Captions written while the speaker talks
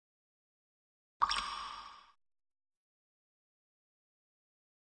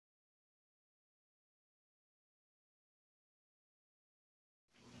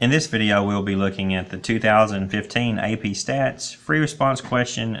In this video, we'll be looking at the 2015 AP Stats free response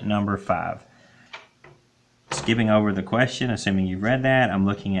question number 5. Skipping over the question, assuming you've read that, I'm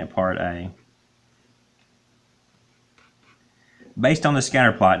looking at part A. Based on the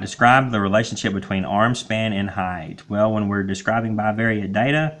scatter plot, describe the relationship between arm span and height. Well, when we're describing bivariate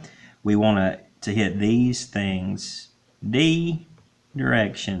data, we want to hit these things. D,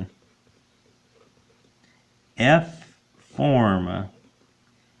 direction. F, form.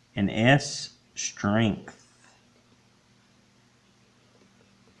 And S, strength.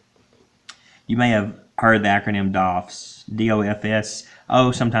 You may have heard the acronym DOFS, D-O-F-S.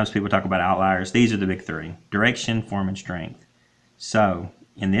 Oh, sometimes people talk about outliers. These are the big three: direction, form, and strength. So,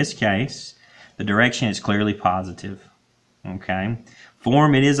 in this case, the direction is clearly positive. Okay?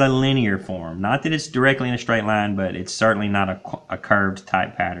 Form, it is a linear form. Not that it's directly in a straight line, but it's certainly not a curved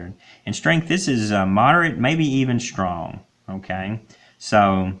type pattern. And strength, this is moderate, maybe even strong. Okay?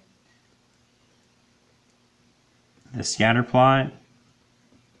 So, the scatter plot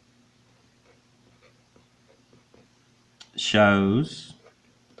shows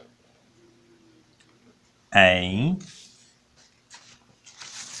a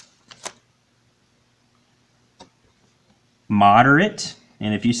moderate,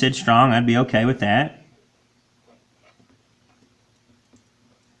 and if you said strong, I'd be okay with that,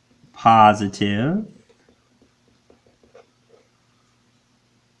 positive,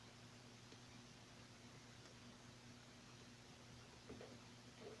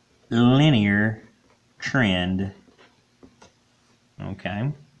 linear trend.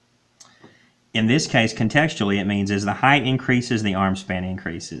 Okay. In this case, contextually, it means as the height increases, the arm span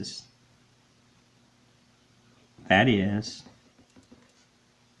increases. That is,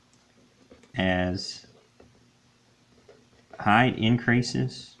 as height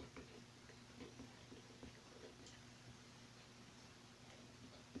increases,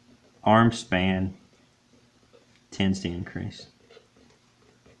 arm span tends to increase.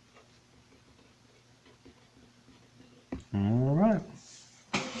 All right.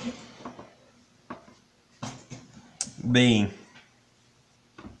 B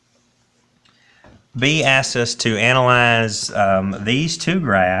asks us to analyze these two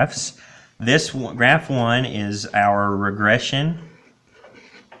graphs. This graph 1 is our regression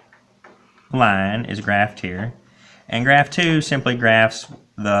line is graphed here, and graph 2 simply graphs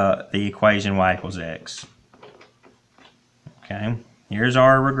the equation y equals x. Okay, here's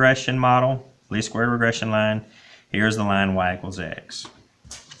our regression model, least squared regression line. Here's the line y equals x.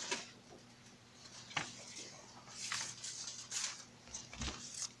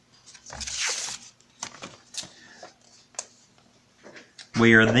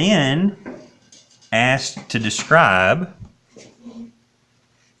 We are then asked to describe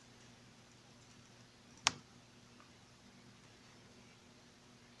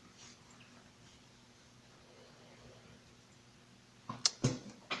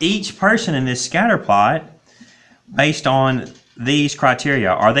each person in this scatter plot based on these criteria.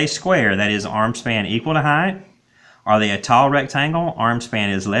 Are they square, that is arm span equal to height? Are they a tall rectangle, arm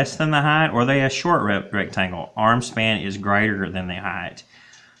span is less than the height? Or are they a short rectangle, arm span is greater than the height?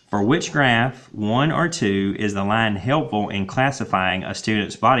 For which graph, 1 or 2, is the line helpful in classifying a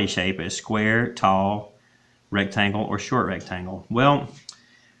student's body shape as square, tall, rectangle, or short rectangle? Well,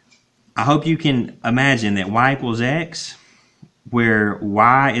 I hope you can imagine that y equals x, where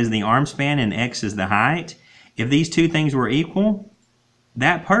y is the arm span and x is the height. If these two things were equal,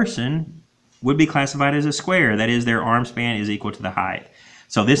 that person would be classified as a square. That is, their arm span is equal to the height.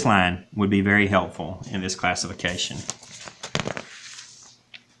 So this line would be very helpful in this classification.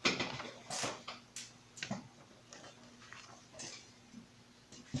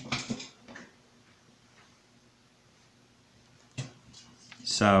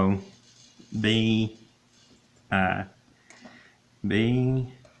 So B, I.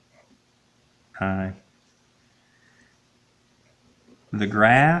 The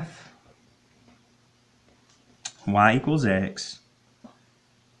graph y equals x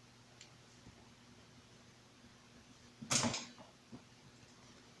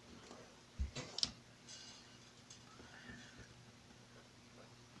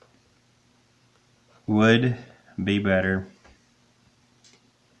would be better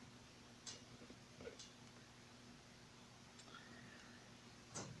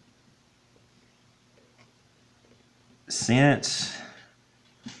since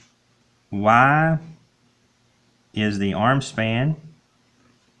y is the arm span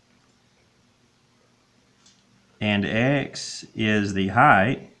and x is the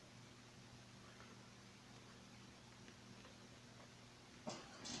height,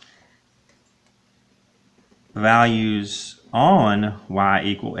 values on y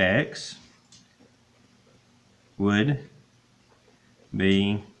equal x would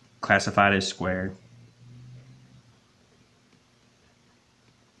be classified as squared.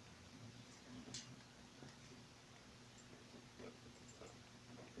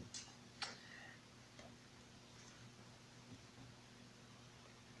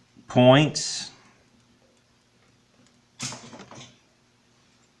 Points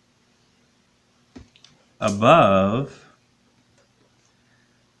above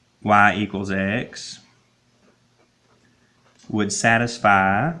y equals x would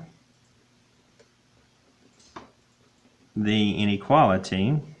satisfy the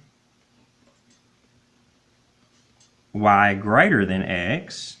inequality y greater than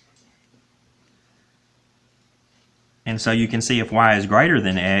x. And so you can see if y is greater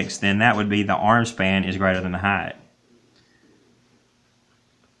than x, then that would be the arm span is greater than the height.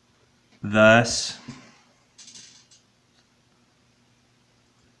 Thus,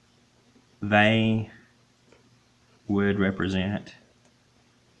 they would represent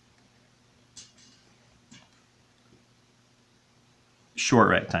short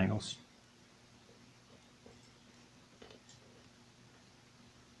rectangles.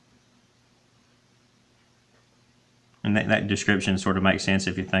 And that description sort of makes sense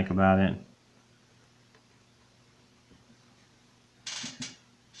if you think about it.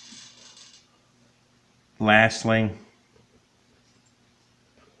 Lastly,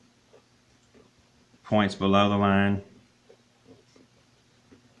 points below the line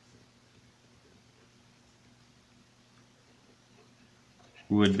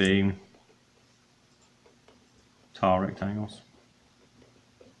would be tall rectangles.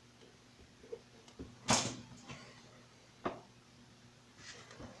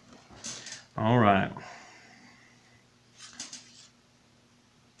 All right.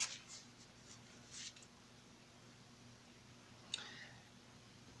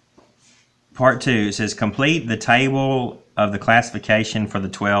 Part 2 says complete the table of the classification for the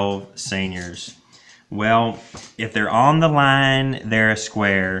 12 seniors. Well, if they're on the line, they're a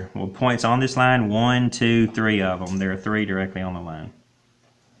square. Well, points on this line, 1, 2, 3 of them. There are 3 directly on the line.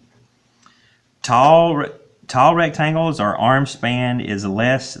 Tall rectangles, our arm span is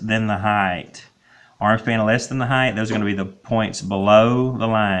less than the height. Arm span less than the height, those are going to be the points below the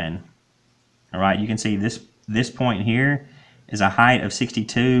line. All right, you can see this point here is a height of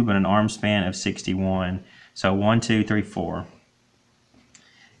 62, but an arm span of 61. So 1, 2, 3, 4.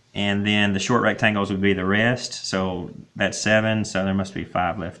 And then the short rectangles would be the rest. So that's 7, so there must be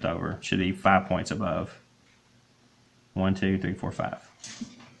 5 left over. Should be 5 points above. 1, 2, 3, 4, 5.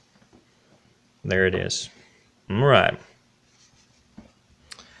 There it is. All right.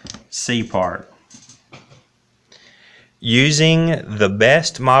 C part. Using the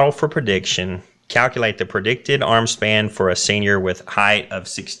best model for prediction, calculate the predicted arm span for a senior with height of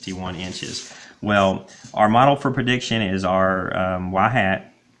 61 inches. Well, our model for prediction is our y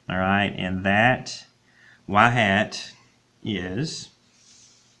hat, all right, and that y hat is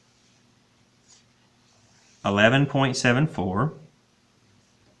 11.74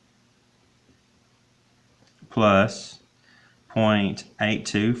 plus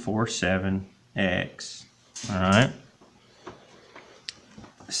 0.8247x, all right?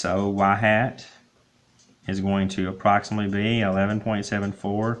 So y hat is going to approximately be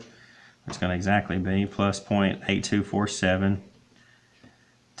 11.74. It's going to exactly be plus 0.8247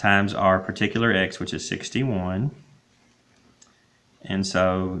 times our particular x, which is 61. And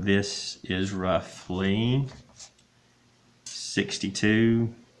so this is roughly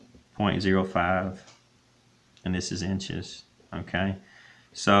 62.05, and this is inches, okay?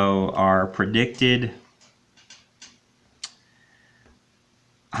 So our predicted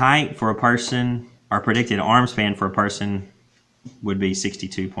height for a person, our predicted arm span for a person would be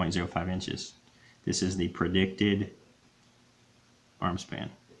 62.05 inches. This is the predicted arm span.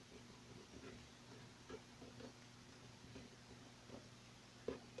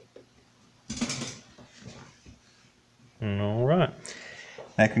 All right.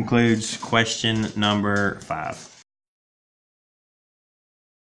 That concludes question number 5.